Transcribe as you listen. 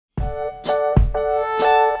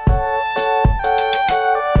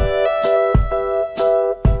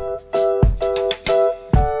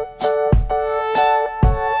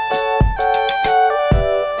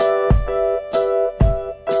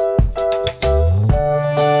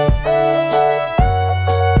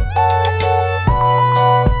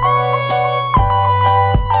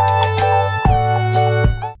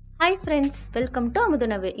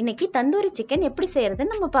அமுதுணவு. இன்னைக்கு தந்தூரி சிக்கன் எப்படி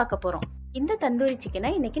செய்யறதுன்னு நம்ம பார்க்க போறோம். இந்த தந்தூரி சிக்கனை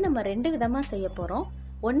இன்னைக்கு நம்ம 2 விதமா செய்ய போறோம்.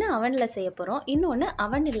 ஒன்னு அவன்ல செய்ய போறோம், இன்னொன்னு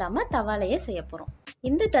அவன் இல்லாம தவாலையே செய்ய போறோம்.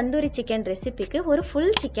 இந்த தந்தூரி சிக்கன் ரெசிபிக்கு ஒரு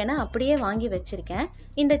ஃபுல் சிக்கனை அப்படியே வாங்கி வச்சிருக்கேன்.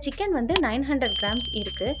 இந்த சிக்கன் வந்து 900 கிராம்ஸ்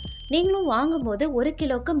இருக்கு. நீங்களும் வாங்கும்போது 1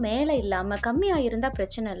 கிலோக்கு மேலே இல்லாம கம்மியா இருந்தா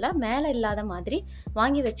பிரச்சனை இல்லை, மேலே இல்லாத மாதிரி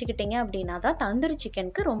வாங்கி வச்சுக்கிட்டீங்க அப்படின்னா தான் தந்தூரி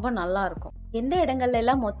சிக்கனுக்கு ரொம்ப நல்லா இருக்கும். எந்த இடங்கள்ல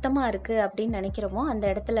எல்லாம் மொத்தமா இருக்கு அப்படின்னு நினைக்கிறோமோ அந்த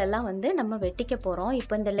இடத்துல எல்லாம் வந்து நம்ம வெட்டிக்க போறோம்.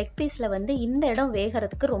 இப்போ இந்த லெக் பீஸ்ல வந்து இந்த இடம்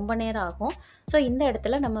வேகிறதுக்கு ரொம்ப நேரம் ஆகும். ஸோ இந்த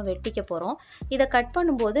இடத்துல நம்ம வெட்டிக்க போறோம். இதை கட்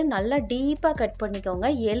பண்ணும்போது நல்லா டீப்பா கட் பண்ணிக்கோங்க.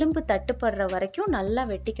 எலும்பு தட்டுப்படுற வரைக்கும் நல்லா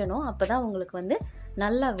வெட்டிக்கணும். அப்பதான் உங்களுக்கு வந்து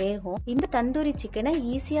நல்லா வேகும். இந்த தந்தூரி சிக்கனை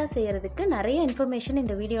ஈஸியா செய்யறதுக்கு நிறைய இன்ஃபர்மேஷன்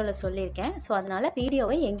இந்த வீடியோல சொல்லியிருக்கேன். ஸோ அதனால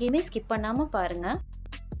வீடியோவை எங்கேயுமே ஸ்கிப் பண்ணாம பாருங்க.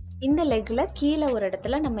 இந்த லெக்ல கீழே ஒரு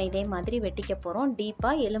இடத்துல நம்ம இதே மாதிரி வெட்டிக்க போறோம். டீப்பா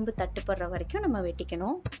எலும்பு தட்டுப்படுற வரைக்கும் நம்ம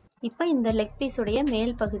வெட்டிக்கணும். இப்போ இந்த லெக் பீஸுடைய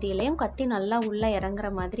மேல் பகுதியிலையும் கத்தி நல்லா உள்ள இறங்குற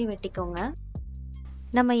மாதிரி வெட்டிக்கோங்க.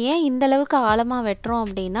 நம்ம ஏன் இந்த அளவுக்கு ஆழமாக வெட்டுறோம்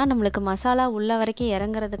அப்படின்னா நம்மளுக்கு மசாலா உள்ள வரைக்கும்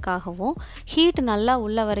இறங்குறதுக்காகவும் ஹீட் நல்லா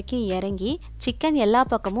உள்ள வரைக்கும் இறங்கி சிக்கன் எல்லா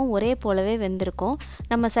பக்கமும் ஒரே போலவே வெந்திருக்கும்.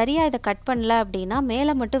 நம்ம சரியாக இதை கட் பண்ணல அப்படின்னா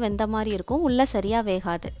மேலே மட்டும் வெந்த மாதிரி இருக்கும், உள்ள சரியாக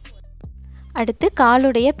வேகாது. அடுத்து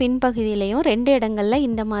காலுடைய பின்பகுதியிலையும் 2 இடங்களில்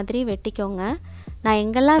இந்த மாதிரி வெட்டிக்கோங்க. நான்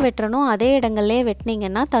எங்கெல்லாம் வெட்டுறனோ அதே இடங்கள்லேயே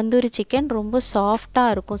வெட்டினீங்கன்னா தந்தூரி சிக்கன் ரொம்ப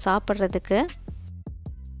சாஃப்டாக இருக்கும் சாப்பிட்றதுக்கு.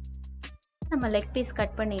 நம்ம லெக் பீஸ்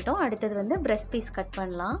கட் பண்ணிட்டோம். அடுத்தது வந்து பிரெஸ்ட் பீஸ் கட்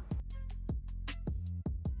பண்ணலாம்.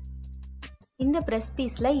 இந்த பிரெஸ்ட்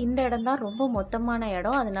பீஸில் இந்த இடம் தான் ரொம்ப மொத்தமான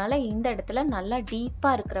இடம், அதனால இந்த இடத்துல நல்லா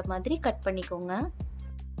டீப்பாக இருக்கிற மாதிரி கட் பண்ணிக்கோங்க.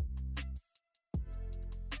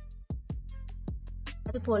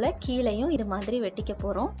 அதுபோல் கீழையும் இது மாதிரி வெட்டிக்க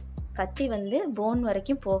போகிறோம். கத்தி வந்து போன்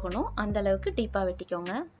வரைக்கும் போகணும், அந்த அளவுக்கு டீப்பாக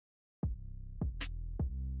வெட்டிக்கோங்க.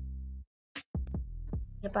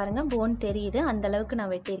 இங்கே பாருங்கள், போன் தெரியுது, அந்த அளவுக்கு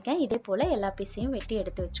நான் வெட்டியிருக்கேன். இதே போல் எல்லா பீஸையும் வெட்டி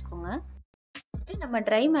எடுத்து வச்சுக்கோங்க. ஃபஸ்ட்டு நம்ம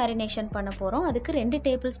ட்ரை மேரினேஷன் பண்ண போகிறோம். அதுக்கு 2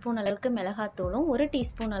 டேபிள் ஸ்பூன் அளவுக்கு மிளகாத்தூளும் 1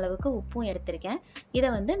 டீஸ்பூன் அளவுக்கு உப்பும் எடுத்திருக்கேன்.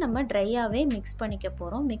 இதை வந்து நம்ம ட்ரையாகவே மிக்ஸ் பண்ணிக்க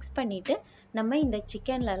போகிறோம். மிக்ஸ் பண்ணிவிட்டு நம்ம இந்த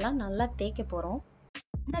சிக்கன்லலாம் நல்லா தேய்க்க போகிறோம்.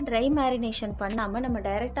 இந்த ட்ரை மேரினேஷன் பண்ணாமல் நம்ம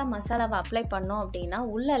டைரெக்டாக மசாலாவை அப்ளை பண்ணோம் அப்படின்னா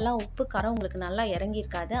உள்ளெல்லாம் உப்பு காரம் உங்களுக்கு நல்லா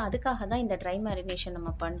இறங்கியிருக்காது. அதுக்காக தான் இந்த ட்ரை மேரினேஷன்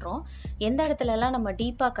நம்ம பண்ணுறோம். எந்த இடத்துலலாம் நம்ம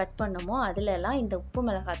டீப்பாக கட் பண்ணமோ அதுலலாம் இந்த உப்பு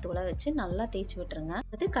மிளகாத்தூளை வச்சு நல்லா தேய்ச்சி விட்டுருங்க.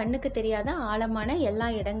 அது கண்ணுக்கு தெரியாத ஆழமான எல்லா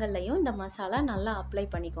இடங்கள்லையும் இந்த மசாலா நல்லா அப்ளை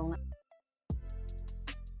பண்ணிக்கோங்க.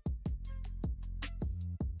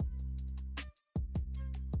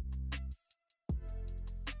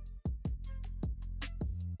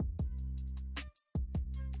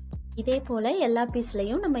 இதே போல் எல்லா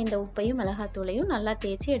பீஸ்லையும் நம்ம இந்த உப்பையும் மிளகாத்தூளையும் நல்லா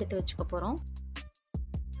தேய்ச்சி எடுத்து வச்சுக்க போகிறோம்.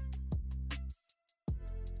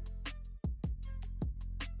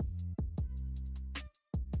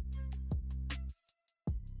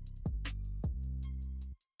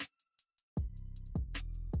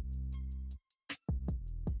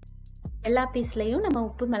 எல்லா பீஸ்லையும் நம்ம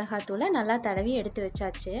உப்பு மிளகாத்தூளை நல்லா தடவி எடுத்து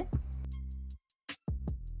வச்சாச்சு.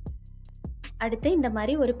 அடுத்து இந்த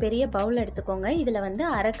மாதிரி ஒரு பெரிய பவுல் எடுத்துக்கோங்க. இதில் வந்து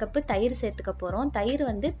 1/2 கப்பு தயிர் சேர்த்துக்க போகிறோம். தயிர்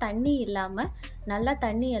வந்து தண்ணி இல்லாமல் நல்லா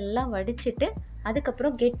தண்ணி எல்லாம் வடிச்சிட்டு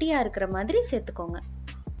அதுக்கப்புறம் கெட்டியாக இருக்கிற மாதிரி சேர்த்துக்கோங்க.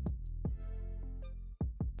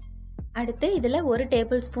 அடுத்து இதில் 1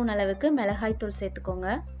 டேபிள் ஸ்பூன் அளவுக்கு மிளகாய்த்தூள் சேர்த்துக்கோங்க.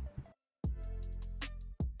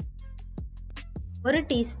 1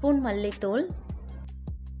 டீஸ்பூன் மல்லித்தூள்,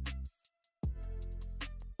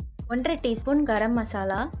 1/2 டீஸ்பூன் கரம்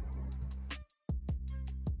மசாலா,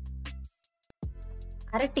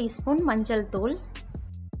 1/2 டீஸ்பூன் மஞ்சள் தூள்,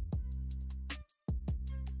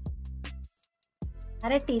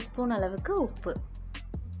 1/2 டீஸ்பூன் அளவுக்கு உப்பு.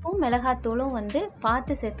 உப்பும் மிளகாத்தூளும் வந்து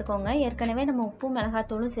பார்த்து சேர்த்துக்கோங்க. ஏற்கனவே நம்ம உப்பு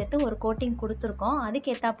மிளகாத்தூளும் சேர்த்து ஒரு கோட்டிங் கொடுத்துருக்கோம்.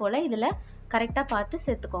 அதுக்கேற்றா போல் இதில் கரெக்டாக பார்த்து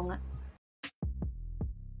சேர்த்துக்கோங்க.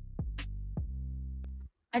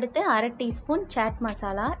 அடுத்து 1/2 teaspoon chat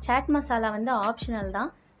masala. Chat masala வந்து ஆப்ஷனல்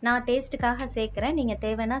தான், நான் டேஸ்ட்டுக்காக சேர்க்குறேன். நீங்கள்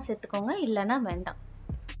தேவைன்னா சேர்த்துக்கோங்க, இல்லைன்னா வேண்டாம்.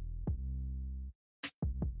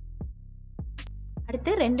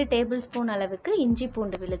 அடுத்து 2 டேபிள் ஸ்பூன் அளவுக்கு இஞ்சி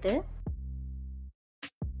பூண்டு விழுது,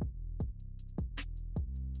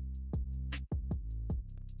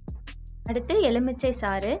 அடுத்து எலுமிச்சை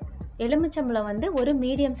சாறு. எலுமிச்சம்பழம் வந்து ஒரு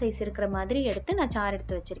மீடியம் சைஸ் இருக்கிற மாதிரி எடுத்து நான் சாறு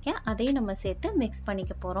எடுத்து வச்சிருக்கேன். அதையும் நம்ம சேர்த்து மிக்ஸ்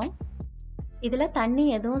பண்ணிக்க போகிறோம். இதில் தண்ணி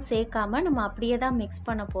எதுவும் சேர்க்காம நம்ம அப்படியே தான் மிக்ஸ்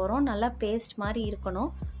பண்ண போகிறோம். நல்லா பேஸ்ட் மாதிரி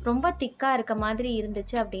இருக்கணும். ரொம்ப திக்காக இருக்க மாதிரி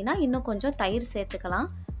இருந்துச்சு அப்படின்னா இன்னும் கொஞ்சம் தயிர் சேர்த்துக்கலாம்.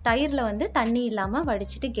 தயிரில் வந்து தண்ணி இல்லாமல்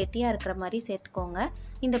வடிச்சிட்டு கெட்டியாக இருக்கிற மாதிரி சேர்த்துக்கோங்க.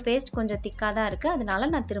 இந்த பேஸ்ட் கொஞ்சம் திக்காக தான் இருக்குது, அதனால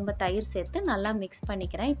நான் திரும்ப தயிர் சேர்த்து நல்லா மிக்ஸ்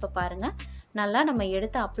பண்ணிக்கிறேன். இப்போ பாருங்கள், நல்லா நம்ம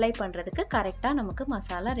எடுத்து அப்ளை பண்ணுறதுக்கு கரெக்டாக நமக்கு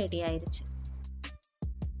மசாலா ரெடி ஆயிடுச்சு.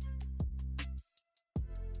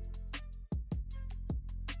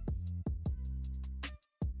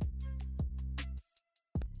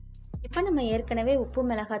 நம்ம ஏற்கனவே உப்பு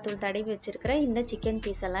மிளகாத்தூள் தடவி வச்சிருக்கிற இந்த சிக்கன்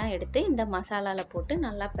பீஸ் எல்லாம் எடுத்து இந்த மசாலால போட்டு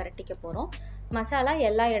நல்லா பிரட்டிக்க போறோம். மசாலா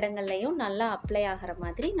எல்லா இடங்கள்லயும் நல்லா அப்ளை ஆகிற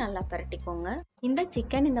மாதிரி நல்லா பிரட்டிக்கோங்க. இந்த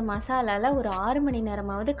சிக்கன் இந்த மசாலால ஒரு 6 மணி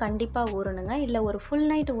நேரமாவது கண்டிப்பா ஊறணுங்க. இல்ல ஒரு ஃபுல்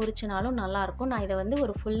நைட் ஊறிச்சுனாலும் நல்லா இருக்கும். நான் இதை வந்து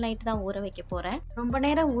ஒரு ஃபுல் நைட் தான் ஊற வைக்க போறேன். ரொம்ப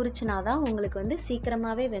நேரம் ஊறிச்சுனாதான் உங்களுக்கு வந்து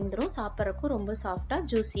சீக்கிரமாவே வெந்துரும். சாப்பிட்றதுக்கும் ரொம்ப சாஃப்டா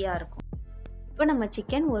ஜூசியா இருக்கும். இப்போ நம்ம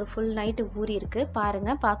சிக்கன் ஒரு ஃபுல் நைட் ஊறி இருக்கு.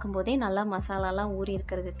 பாருங்க, பார்க்கும்போதே நல்லா மசாலாலாம் ஊறி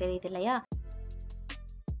இருக்கிறது தெரியுது இல்லையா?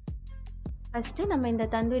 ஃபர்ஸ்ட் நம்ம இந்த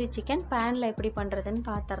தந்தூரி சிக்கன் பேன்ல எப்படி பண்றதுன்னு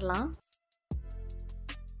பார்த்துடலாம்.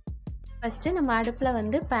 ஃபர்ஸ்ட் நம்ம அடுப்புல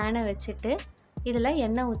வந்து பேனை வச்சுட்டு இதுல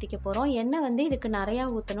எண்ணெய் ஊத்திக்க போறோம். எண்ணெய் வந்து இதுக்கு நிறைய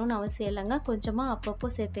ஊத்தணும்னு அவசியம் இல்லைங்க. கொஞ்சமா அப்பப்போ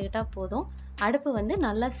சேர்த்துக்கிட்டா போதும். அடுப்பு வந்து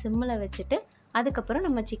நல்லா சிம்ல வச்சுட்டு அதுக்கப்புறம்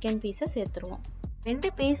நம்ம சிக்கன் பீஸை சேர்த்துருவோம். 2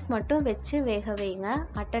 பீஸ் மட்டும் வச்சு வேக வைங்க.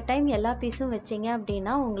 அட் அ டைம் எல்லா பீஸும் வச்சிங்க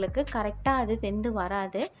அப்படின்னா உங்களுக்கு கரெக்டா அது வெந்து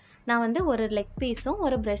வராது. நான் வந்து ஒரு லெக் பீஸும்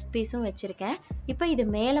ஒரு பிரெஸ்ட் பீஸும் வச்சிருக்கேன். இப்போ இது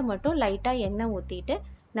மேலே மட்டும் லைட்டா எண்ணெய் ஊத்திட்டு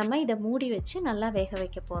நம்ம இதை மூடி வச்சு நல்லா வேக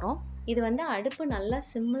வைக்க போறோம். இது வந்து அடுப்பு நல்லா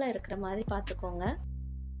சிம்ல இருக்கிற மாதிரி பார்த்துக்கோங்க.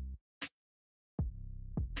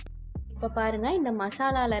 இப்போ பாருங்க, இந்த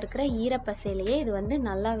மசாலால இருக்கிற ஈரப்பசையிலேயே இது வந்து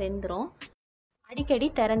நல்லா வெந்துரும். அடிக்கடி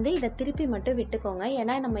திறந்து இதை திருப்பி மட்டும் விட்டுக்கோங்க.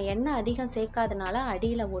 ஏன்னா நம்ம எண்ணெய் அதிகம் சேர்க்காதனால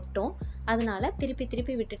அடியில ஒட்டும். அதனால திருப்பி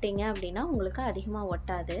திருப்பி விட்டுட்டீங்க அப்படின்னா உங்களுக்கு அதிகமா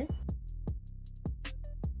ஒட்டாது.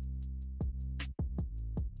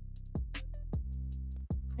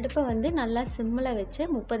 அடுப்பை வந்து நல்லா சிம்ல வச்சு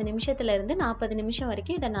 30 நிமிஷத்துல இருந்து 40 நிமிஷம்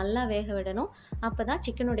வரைக்கும் இதை நல்லா வேக விடணும். அப்பதான்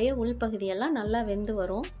சிக்கனுடைய உள்பகுதியெல்லாம் நல்லா வெந்து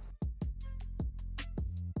வரும்.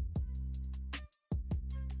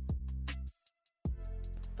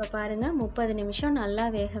 இப்போ பாருங்க, 30 நிமிஷம் நல்லா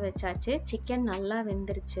வேக வச்சாச்சு. சிக்கன் நல்லா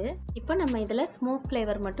வெந்துருச்சு. இப்போ நம்ம இதுல ஸ்மோக்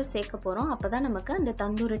ஃப்ளேவர் மட்டும் சேர்க்க போறோம். அப்பதான் நமக்கு அந்த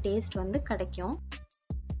தந்தூரி டேஸ்ட் வந்து கிடைக்கும்.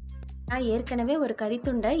 நான் ஏற்கனவே ஒரு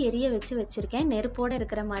கறித்துண்டை எரிய வச்சு வச்சிருக்கேன். நெருப்போட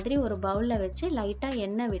இருக்கிற மாதிரி ஒரு பவுல்ல வச்சு லைட்டா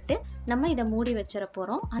எண்ணெய் விட்டு நம்ம இதை மூடி வச்சிட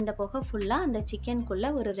போறோம். அந்த புகை ஃபுல்லா அந்த சிக்கனுக்குள்ள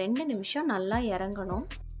ஒரு 2 நிமிஷம் நல்லா இறங்கணும்.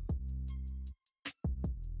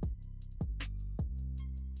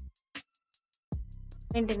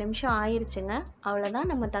 ரெண்டு நிமிஷம் ஆயிருச்சுங்க. அவ்வளவுதான்,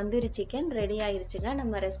 நம்ம தந்தூரி சிக்கன் ரெடி ஆயிருச்சுங்க.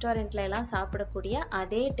 நம்ம ரெஸ்டாரண்ட்ல எல்லாம் சாப்பிடக்கூடிய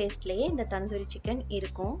அதே டேஸ்ட்லயே இந்த தந்தூரி சிக்கன்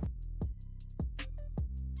இருக்கும்.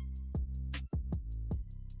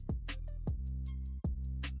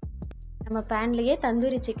 நம்ம பேன்லயே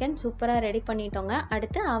தந்தூரி சிக்கன் சூப்பரா ரெடி பண்ணிட்டோங்க.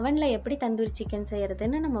 அடுத்து அவன்ல எப்படி தந்தூரி சிக்கன்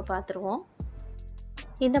செய்யறதுன்னு நம்ம பார்த்துருவோம்.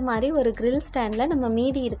 இந்த மாதிரி ஒரு கிரில் ஸ்டாண்ட்ல நம்ம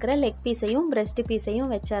மீதி இருக்கிற லெக் பீஸையும் பிரெஸ்ட்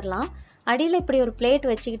பீஸையும் வச்சிடலாம். அடியில் இப்படி ஒரு பிளேட்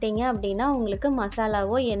வச்சுக்கிட்டீங்க அப்படின்னா உங்களுக்கு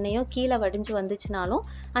மசாலாவோ எண்ணெயோ கீழே வடிஞ்சு வந்துச்சுனாலும்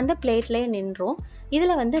அந்த பிளேட்லேயே நின்றும்.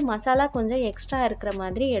 இதில் வந்து மசாலா கொஞ்சம் எக்ஸ்ட்ரா இருக்கிற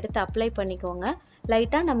மாதிரி எடுத்து அப்ளை பண்ணிக்கோங்க.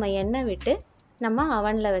 லைட்டாக நம்ம எண்ணெய் விட்டு நம்ம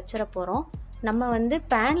அவனில் வச்சிட போகிறோம். நம்ம வந்து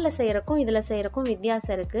பேனில் செய்கிறக்கும் இதில் செய்கிறக்கும்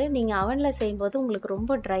வித்தியாசம் இருக்குது. நீங்கள் அவனில் செய்யும்போது உங்களுக்கு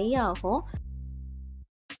ரொம்ப ட்ரை ஆகும்.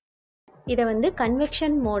 இதை வந்து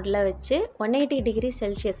கன்வெக்ஷன் மோடில் வச்சு 180 டிகிரி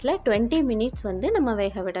செல்சியஸில் 20 மினிட்ஸ் வந்து நம்ம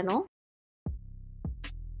வேக விடணும்.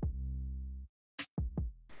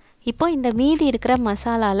 இப்போ இந்த மீதி இருக்கிற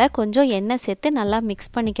மசாலால கொஞ்சம் எண்ணெய் சேர்த்து நல்லா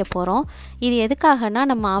மிக்ஸ் பண்ணிக்க போகிறோம். இது எதுக்காகனா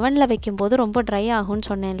நம்ம அவனில் வைக்கும்போது ரொம்ப ட்ரை ஆகும்னு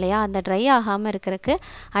சொன்னேன் இல்லையா? அந்த ட்ரை ஆகாமல் இருக்கிறதுக்கு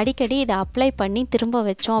அடிக்கடி இதை அப்ளை பண்ணி திரும்ப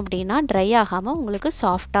வச்சோம் அப்படின்னா ட்ரை ஆகாமல் உங்களுக்கு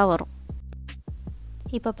சாஃப்டாக வரும்.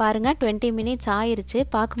 இப்போ பாருங்கள், 20 மினிட்ஸ் ஆயிருச்சு.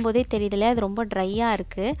 பார்க்கும்போதே தெரியுதுல அது ரொம்ப ட்ரையாக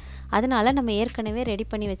இருக்குது. அதனால நம்ம ஏற்கனவே ரெடி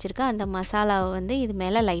பண்ணி வச்சுருக்க அந்த மசாலாவை வந்து இது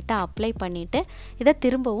மேலே லைட்டாக அப்ளை பண்ணிவிட்டு இதை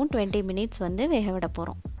திரும்பவும் 20 மினிட்ஸ் வந்து வேக விட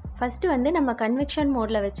போகிறோம். ஃபர்ஸ்ட் வந்து நம்ம கன்வெக்ஷன்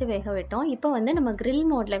மோடில் வச்சு வேக விட்டோம். இப்போ வந்து நம்ம கிரில்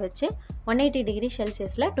மோடில் வச்சு 180 டிகிரி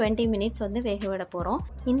செல்சியஸில் 20 மினிட்ஸ் வந்து வேக விட போகிறோம்.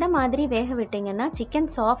 இந்த மாதிரி வேக விட்டிங்கன்னா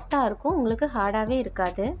சிக்கன் சாஃப்டாக இருக்கும், உங்களுக்கு ஹார்டாகவே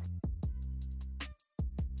இருக்காது.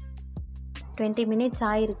 20 மினிட்ஸ்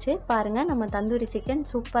ஆயிருச்சு. பாருங்கள், நம்ம தந்தூரி சிக்கன்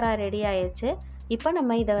சூப்பராக ரெடி ஆயிடுச்சு. இப்போ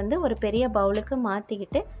நம்ம இதை வந்து ஒரு பெரிய பவுலுக்கு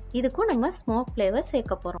மாற்றிக்கிட்டு இதுக்கும் நம்ம ஸ்மோக் ஃப்ளேவர்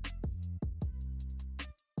சேர்க்க போகிறோம்.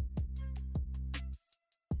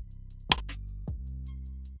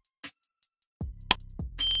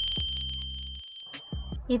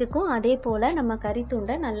 இதுக்கும் அதே போல் நம்ம கறி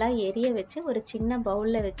துண்டை நல்லா எரிய வச்சு ஒரு சின்ன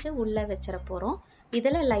பவுலில் வச்சு உள்ளே வச்சிட போகிறோம்.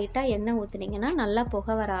 இதில் லைட்டாக எண்ணெய் ஊற்றுனீங்கன்னா நல்லா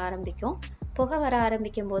புகை வர ஆரம்பிக்கும். புகை வர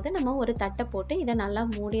ஆரம்பிக்கும் போது நம்ம ஒரு தட்டை போட்டு இதை நல்லா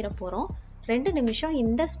மூடிட போகிறோம். 2 நிமிஷம்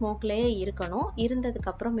இந்த ஸ்மோக்லேயே இருக்கணும்.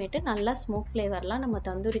 இருந்ததுக்கு அப்புறமேட்டு நல்லா ஸ்மோக் ஃப்ளேவர்லாம் நம்ம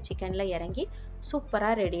தந்தூரி சிக்கனில் இறங்கி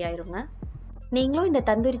சூப்பராக ரெடி ஆயிருங்க. நீங்களும் இந்த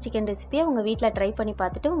தந்தூரி சிக்கன் ரெசிபியை உங்கள் வீட்டில் ட்ரை பண்ணி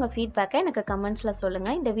பார்த்துட்டு உங்கள் ஃபீட்பேக்கை எனக்கு கமெண்ட்ஸில்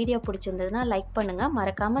சொல்லுங்கள். இந்த வீடியோ பிடிச்சிருந்ததுன்னா லைக் பண்ணுங்கள்,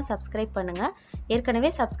 மறக்காமல் சப்ஸ்கிரைப் பண்ணுங்கள். ஏற்கனவே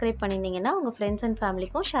சப்ஸ்கிரைப் பண்ணியிருந்தீங்கன்னா உங்கள் ஃப்ரெண்ட்ஸ் அண்ட்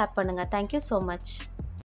ஃபேமிலிக்கும் ஷேர் பண்ணுங்கள். Thank you so much.